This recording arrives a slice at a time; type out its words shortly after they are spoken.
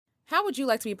How would you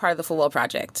like to be part of the Full Well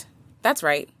Project? That's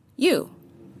right, you.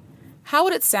 How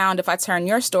would it sound if I turn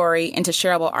your story into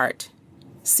shareable art?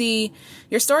 See,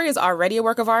 your story is already a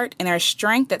work of art, and there's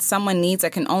strength that someone needs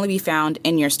that can only be found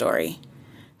in your story.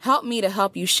 Help me to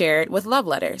help you share it with love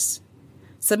letters.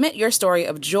 Submit your story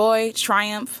of joy,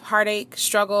 triumph, heartache,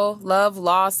 struggle, love,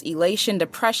 loss, elation,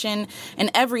 depression,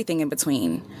 and everything in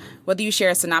between. Whether you share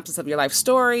a synopsis of your life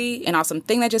story, an awesome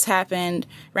thing that just happened,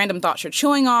 random thoughts you're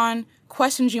chewing on,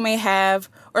 questions you may have,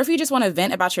 or if you just want to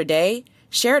vent about your day,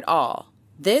 share it all.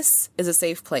 This is a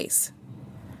safe place.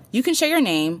 You can share your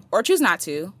name or choose not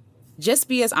to. Just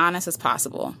be as honest as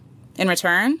possible. In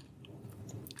return,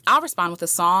 I'll respond with a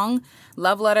song,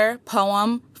 love letter,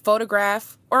 poem,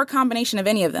 photograph, or a combination of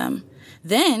any of them.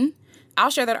 Then I'll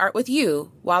share that art with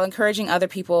you while encouraging other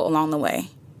people along the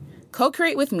way.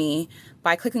 Co-create with me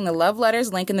by clicking the Love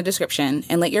Letters link in the description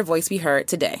and let your voice be heard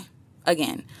today.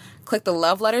 Again, click the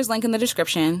Love Letters link in the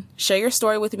description, share your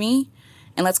story with me,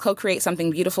 and let's co-create something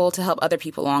beautiful to help other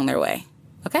people along their way.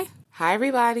 Okay? Hi,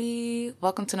 everybody.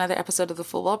 Welcome to another episode of the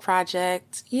Full Well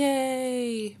Project.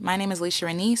 Yay! My name is Leisha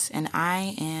Renice, and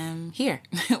I am here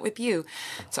with you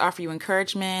to offer you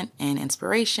encouragement and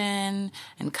inspiration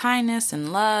and kindness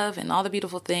and love and all the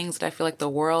beautiful things that I feel like the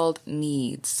world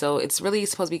needs. So it's really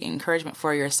supposed to be encouragement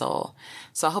for your soul.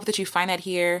 So I hope that you find that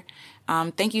here.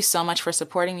 Thank you so much for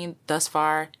supporting me thus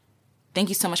far. Thank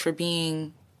you so much for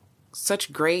being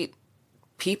such great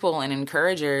people and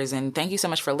encouragers, and thank you so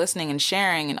much for listening and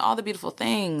sharing and all the beautiful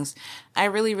things. I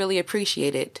really, really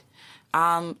appreciate it.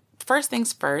 First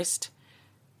things first,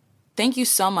 thank you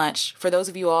so much for those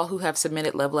of you all who have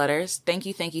submitted love letters. Thank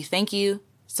you, thank you, thank you.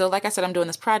 So like I said, I'm doing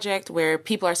this project where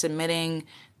people are submitting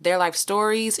their life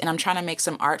stories, and I'm trying to make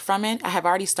some art from it. I have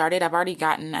already started. I've already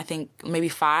gotten, I think, maybe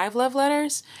 5 love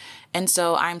letters. And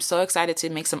so I'm so excited to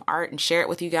make some art and share it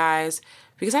with you guys,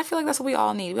 because I feel like that's what we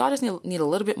all need. We all just need a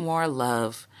little bit more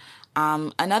love.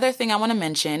 Another thing I want to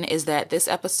mention is that this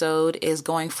episode is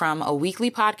going from a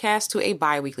weekly podcast to a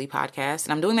bi-weekly podcast.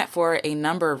 And I'm doing that for a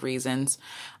number of reasons.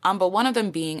 But one of them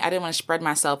being, I didn't want to spread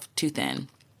myself too thin.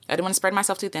 I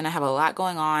have a lot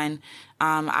going on.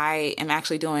 I am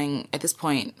actually doing, at this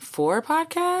point, 4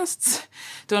 podcasts.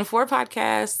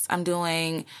 I'm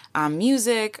doing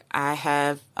music. I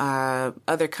have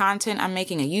other content I'm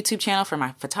making, a YouTube channel for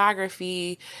my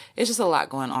photography. It's just a lot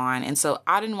going on. And so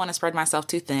I didn't want to spread myself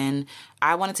too thin.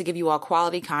 I wanted to give you all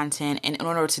quality content. And in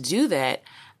order to do that,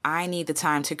 I need the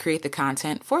time to create the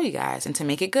content for you guys and to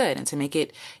make it good and to make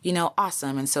it,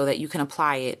 awesome, and so that you can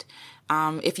apply it.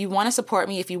 If you want to support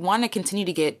me, if you want to continue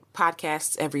to get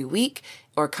podcasts every week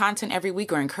or content every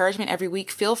week or encouragement every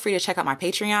week, feel free to check out my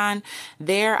Patreon.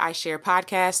 There I share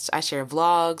podcasts, I share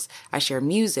vlogs, I share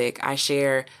music, I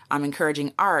share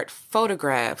encouraging art,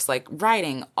 photographs, like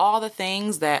writing, all the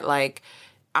things that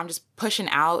I'm just pushing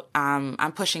out.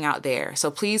 I'm pushing out there. So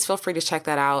please feel free to check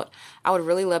that out. I would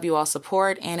really love you all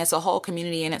support, and it's a whole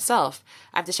community in itself.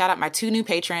 I have to shout out my 2 new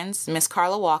patrons, Miss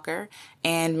Carla Walker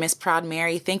and Miss Proud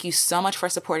Mary. Thank you so much for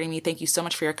supporting me. Thank you so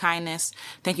much for your kindness.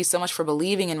 Thank you so much for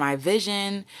believing in my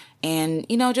vision and,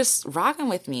 just rocking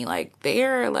with me.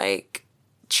 They're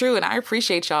true. And I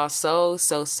appreciate y'all so,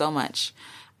 so, so much.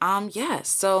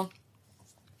 So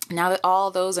now that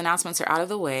all those announcements are out of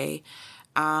the way,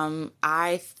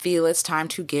 I feel it's time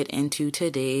to get into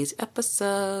today's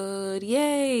episode.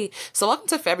 Yay! So welcome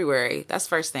to February. That's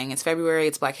first thing. It's February.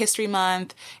 It's Black History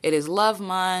Month. It is Love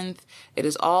Month. It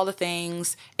is all the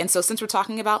things. And so since we're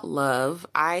talking about love,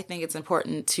 I think it's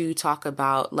important to talk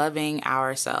about loving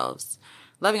ourselves.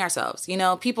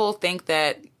 People think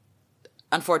that,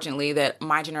 unfortunately, that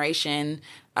my generation,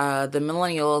 the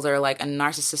millennials, are like a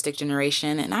narcissistic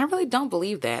generation, and I really don't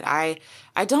believe that. I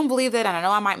don't believe that, and I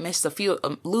know I might lose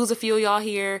a few of y'all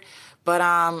here, but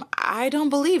I don't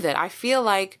believe that. I feel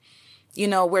like,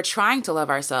 we're trying to love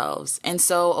ourselves, and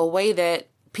so a way that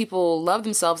people love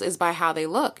themselves is by how they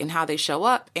look and how they show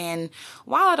up. And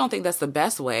while I don't think that's the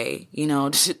best way,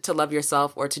 to love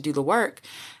yourself or to do the work,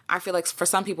 I feel like for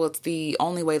some people, it's the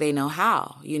only way they know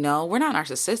how. We're not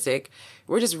narcissistic.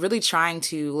 We're just really trying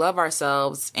to love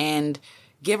ourselves and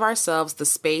give ourselves the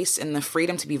space and the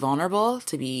freedom to be vulnerable,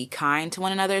 to be kind to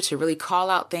one another, to really call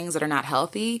out things that are not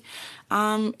healthy.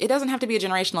 It doesn't have to be a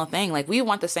generational thing. We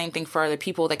want the same thing for the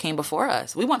people that came before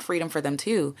us. We want freedom for them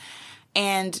too.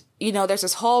 And, there's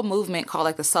this whole movement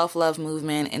called the self-love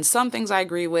movement, and some things I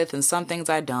agree with and some things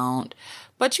I don't.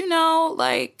 But,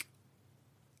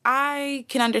 I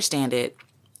can understand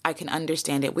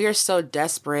it. We are so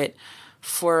desperate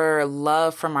for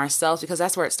love from ourselves, because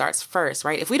that's where it starts first,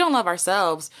 right? If we don't love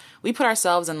ourselves, we put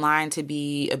ourselves in line to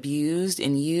be abused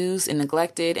and used and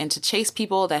neglected and to chase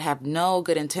people that have no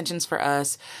good intentions for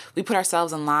us. We put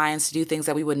ourselves in lines to do things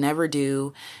that we would never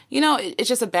do. It's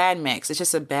just a bad mix. It's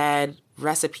just a bad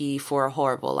recipe for a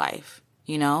horrible life,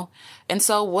 And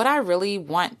so what I really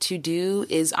want to do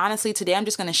is, honestly, today I'm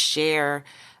just going to share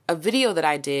a video that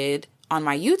I did on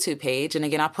my YouTube page. And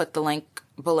again, I'll put the link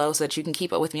below so that you can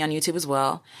keep up with me on YouTube as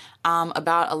well,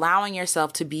 about allowing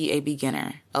yourself to be a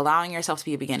beginner,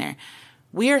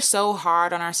 We are so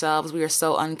hard on ourselves. We are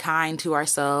so unkind to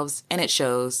ourselves, and it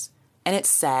shows, and it's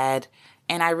sad.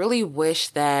 And I really wish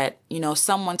that,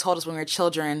 someone told us when we were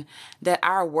children that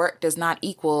our work does not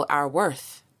equal our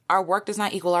worth. Our work does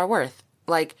not equal our worth.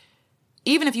 Like,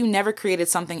 even if you never created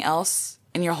something else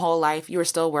in your whole life, you are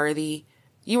still worthy.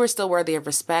 You are still worthy of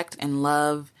respect and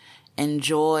love and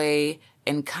joy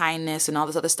and kindness and all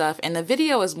this other stuff. And the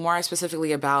video is more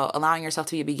specifically about allowing yourself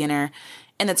to be a beginner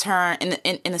in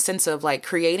the sense of like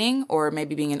creating, or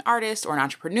maybe being an artist or an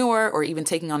entrepreneur, or even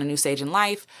taking on a new stage in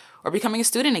life, or becoming a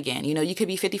student again. You could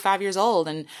be 55 years old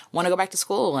and want to go back to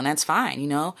school, and that's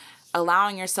fine,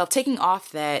 allowing yourself, taking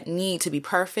off that need to be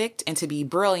perfect and to be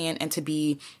brilliant and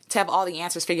to have all the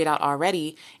answers figured out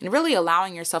already, and really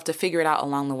allowing yourself to figure it out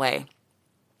along the way.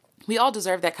 We all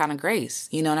deserve that kind of grace.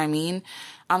 You know what I mean?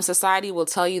 Society will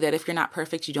tell you that if you're not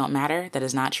perfect, you don't matter. That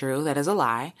is not true. That is a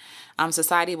lie.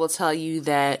 Society will tell you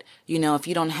that, if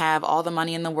you don't have all the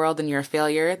money in the world, then you're a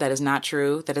failure. That is not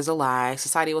true. That is a lie.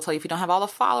 Society will tell you if you don't have all the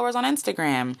followers on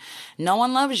Instagram, no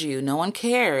one loves you, no one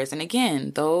cares. And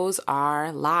again, those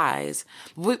are lies.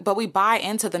 But we buy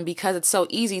into them because it's so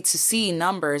easy to see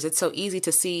numbers. It's so easy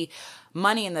to see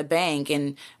money in the bank,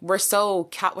 and we're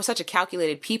such a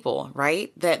calculated people,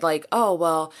 right? That like, oh,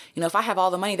 well, if I have all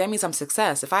the money, that means I'm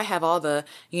success. If I have all the,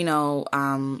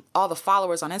 all the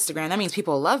followers on Instagram, that means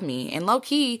people love me. And low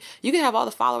key, you can have all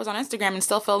the followers on Instagram and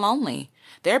still feel lonely.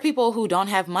 There are people who don't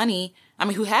have money,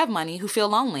 who have money, who feel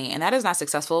lonely, and that is not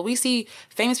successful. We see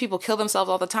famous people kill themselves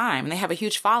all the time, and they have a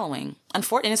huge following. And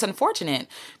it's unfortunate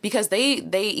because they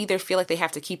either feel like they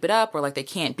have to keep it up, or like they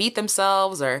can't beat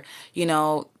themselves, or,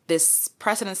 this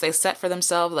precedence they set for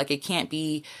themselves, like it can't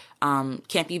be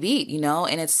beat,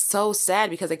 and it's so sad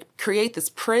because they create this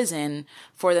prison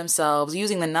for themselves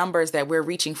using the numbers that we're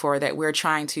reaching for, that we're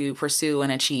trying to pursue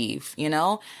and achieve,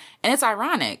 and it's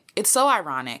ironic. It's so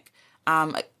ironic,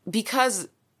 because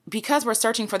we're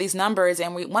searching for these numbers,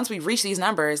 and once we reach these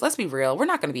numbers, let's be real, we're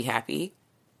not going to be happy.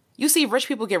 You see rich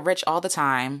people get rich all the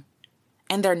time,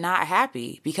 and they're not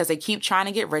happy because they keep trying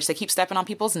to get rich. They keep stepping on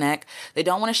people's neck. They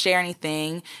don't want to share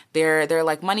anything. They're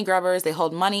like money grubbers. They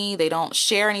hold money. They don't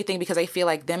share anything because they feel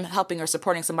like them helping or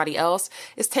supporting somebody else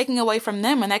is taking away from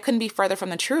them. And that couldn't be further from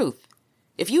the truth.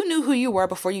 If you knew who you were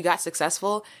before you got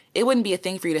successful, it wouldn't be a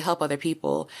thing for you to help other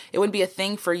people. It wouldn't be a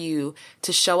thing for you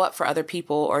to show up for other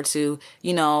people, or to,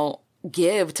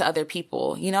 give to other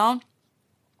people,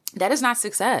 That is not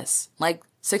success. Like,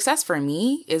 success for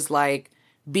me is like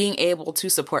being able to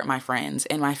support my friends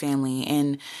and my family,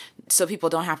 and so people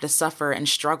don't have to suffer and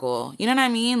struggle. You know what I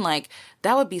mean? Like,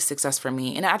 that would be success for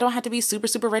me. And I don't have to be super,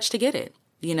 super rich to get it.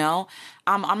 On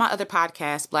my other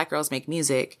podcast, Black Girls Make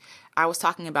Music, I was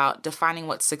talking about defining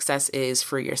what success is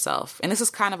for yourself. And this is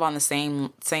kind of on the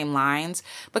same lines,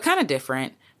 but kind of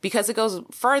different, because it goes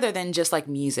further than just like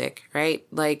music, right?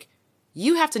 Like,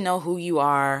 you have to know who you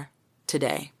are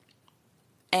today.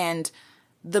 And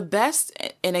the best,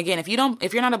 and again, if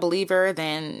you're not a believer,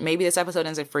 then maybe this episode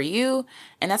isn't for you,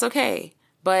 and that's okay.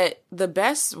 But the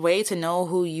best way to know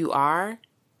who you are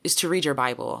is to read your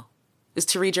Bible.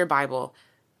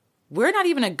 We're not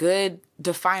even a good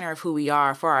definer of who we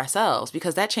are for ourselves,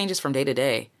 because that changes from day to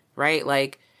day, right?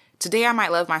 Like, today I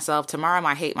might love myself, tomorrow I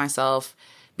might hate myself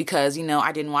because,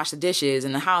 I didn't wash the dishes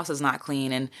and the house is not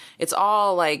clean. And it's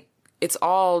all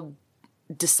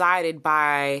decided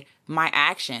by my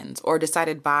actions, or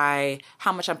decided by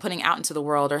how much I'm putting out into the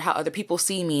world, or how other people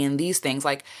see me, and these things.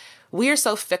 Like, we're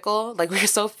so fickle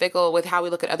with how we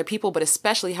look at other people, but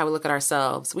especially how we look at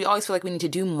ourselves. We always feel like we need to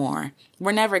do more.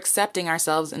 We're never accepting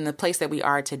ourselves in the place that we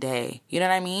are today. You know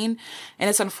what I mean? And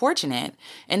it's unfortunate.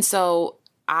 And so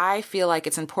I feel like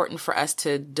it's important for us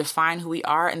to define who we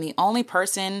are. And the only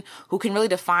person who can really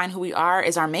define who we are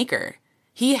is our Maker.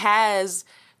 He has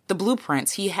the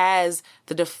blueprints. He has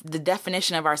the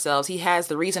definition of ourselves. He has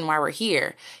the reason why we're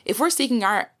here. If we're seeking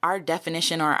our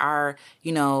definition or our,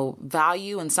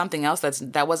 value in something else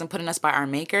that wasn't put in us by our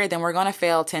Maker, then we're going to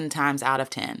fail 10 times out of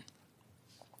 10.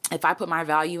 If I put my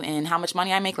value in how much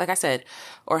money I make, like I said,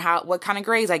 or what kind of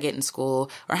grades I get in school,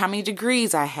 or how many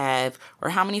degrees I have, or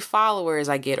how many followers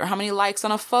I get, or how many likes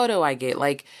on a photo I get,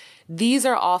 like these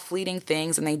are all fleeting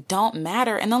things and they don't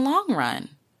matter in the long run.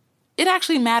 It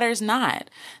actually matters not.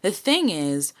 The thing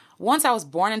is, once I was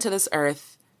born into this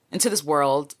earth, into this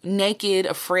world, naked,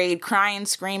 afraid, crying,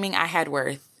 screaming, I had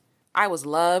worth. I was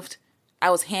loved. I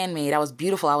was handmade. I was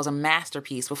beautiful. I was a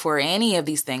masterpiece. Before any of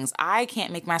these things, I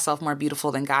can't make myself more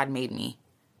beautiful than God made me.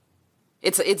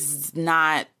 It's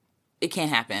not, it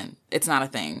can't happen. It's not a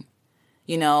thing.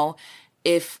 You know,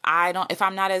 if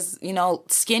I'm not as,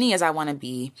 skinny as I want to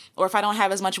be, or if I don't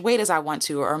have as much weight as I want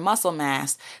to, or muscle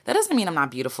mass, that doesn't mean I'm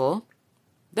not beautiful.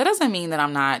 That doesn't mean that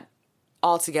I'm not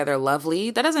altogether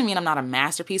lovely. That doesn't mean I'm not a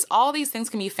masterpiece. All these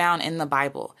things can be found in the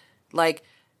Bible. Like,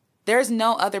 there's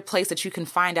no other place that you can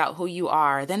find out who you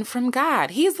are than from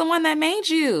God. He's the one that made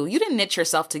you. You didn't knit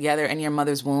yourself together in your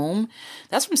mother's womb.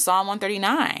 That's from Psalm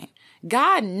 139.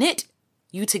 God knit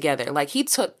you together. Like, he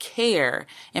took care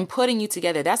in putting you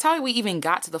together. That's how we even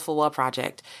got to the Full Well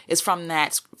Project, is from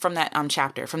that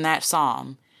chapter, from that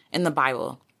psalm in the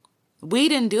Bible. We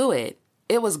didn't do it.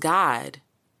 It was God.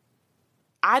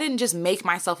 I didn't just make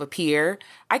myself appear.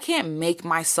 I can't make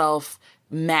myself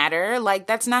matter. Like,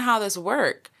 that's not how this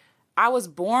works. I was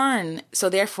born, so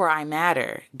therefore I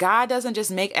matter. God doesn't just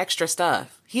make extra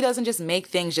stuff. He doesn't just make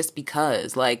things just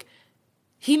because. Like,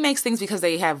 he makes things because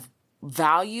they have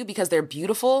value, because they're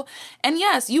beautiful. And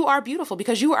yes, you are beautiful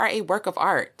because you are a work of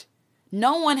art.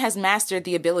 No one has mastered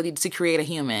the ability to create a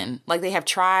human. Like, they have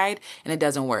tried and it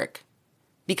doesn't work.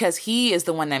 Because he is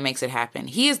the one that makes it happen.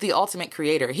 He is the ultimate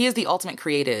creator. He is the ultimate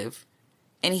creative.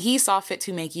 And he saw fit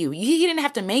to make you. He didn't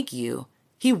have to make you.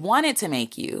 He wanted to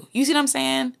make you. You see what I'm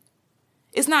saying?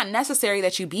 It's not necessary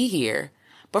that you be here.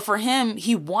 But for him,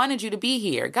 he wanted you to be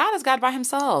here. God is God by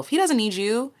himself. He doesn't need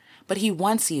you, but he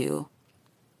wants you.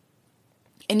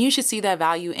 And you should see that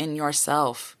value in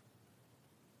yourself.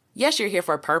 Yes, you're here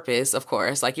for a purpose, of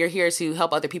course. Like, you're here to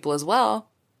help other people as well.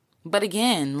 But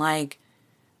again, like,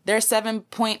 there's I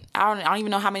don't even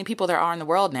know how many people there are in the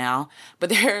world now, but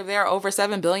there are over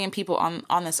 7 billion people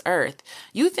on this earth.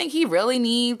 You think he really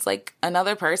needs like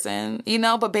another person,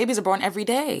 but babies are born every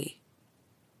day.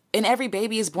 And every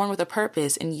baby is born with a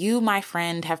purpose. And you, my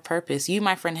friend, have purpose. You,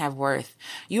 my friend, have worth.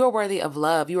 You are worthy of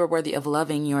love. You are worthy of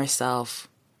loving yourself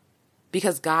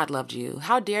because God loved you.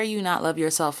 How dare you not love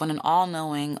yourself when an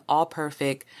all-knowing,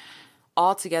 all-perfect,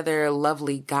 altogether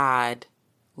lovely God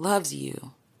loves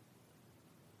you?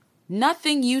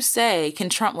 Nothing you say can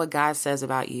trump what God says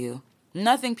about you.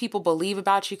 Nothing people believe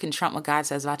about you can trump what God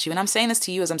says about you. And I'm saying this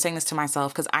to you as I'm saying this to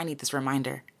myself because I need this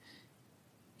reminder.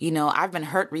 I've been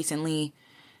hurt recently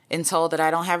and told that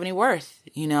I don't have any worth,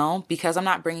 because I'm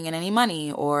not bringing in any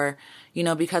money or,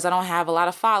 because I don't have a lot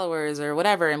of followers or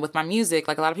whatever. And with my music,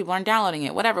 like a lot of people aren't downloading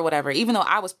it, whatever, even though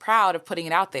I was proud of putting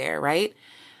it out there. Right.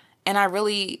 And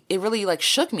it really like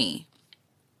shook me.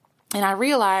 And I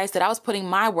realized that I was putting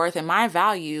my worth and my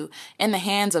value in the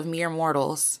hands of mere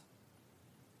mortals.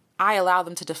 I allowed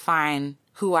them to define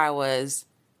who I was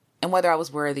and whether I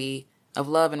was worthy of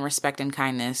love and respect and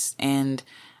kindness. And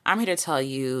I'm here to tell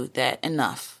you that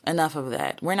enough of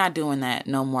that. We're not doing that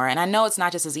no more. And I know it's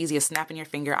not just as easy as snapping your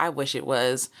finger. I wish it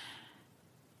was.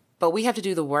 But we have to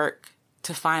do the work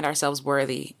to find ourselves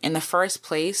worthy. And the first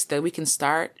place that we can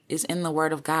start is in the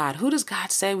Word of God. Who does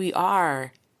God say we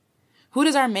are? Who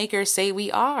does our Maker say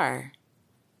we are?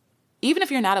 Even if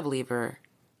you're not a believer,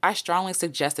 I strongly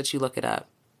suggest that you look it up.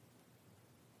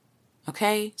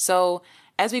 Okay? So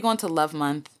as we go into Love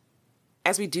Month,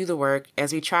 as we do the work,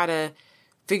 as we try to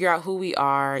figure out who we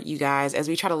are, you guys, as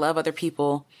we try to love other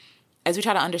people, as we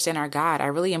try to understand our God, I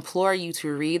really implore you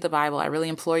to read the Bible. I really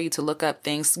implore you to look up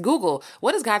things. Google,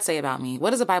 what does God say about me? What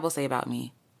does the Bible say about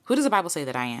me? Who does the Bible say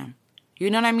that I am? You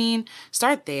know what I mean?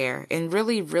 Start there and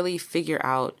really, really figure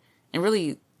out and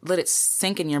really let it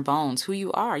sink in your bones who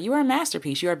you are. You are a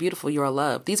masterpiece. You are beautiful. You are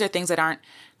loved. These are things that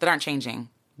aren't changing.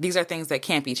 These are things that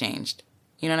can't be changed.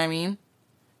 You know what I mean?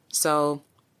 So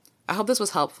I hope this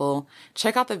was helpful.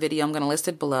 Check out the video. I'm going to list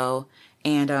it below.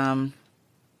 And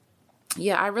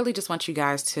I really just want you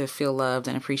guys to feel loved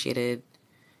and appreciated.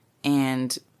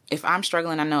 And if I'm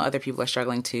struggling, I know other people are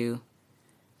struggling too.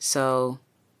 So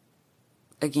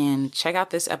again, check out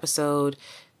this episode.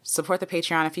 Support the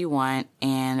Patreon if you want.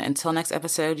 And until next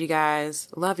episode, you guys,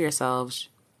 love yourselves,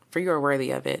 for you are worthy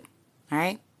of it. All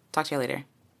right? Talk to you later.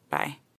 Bye.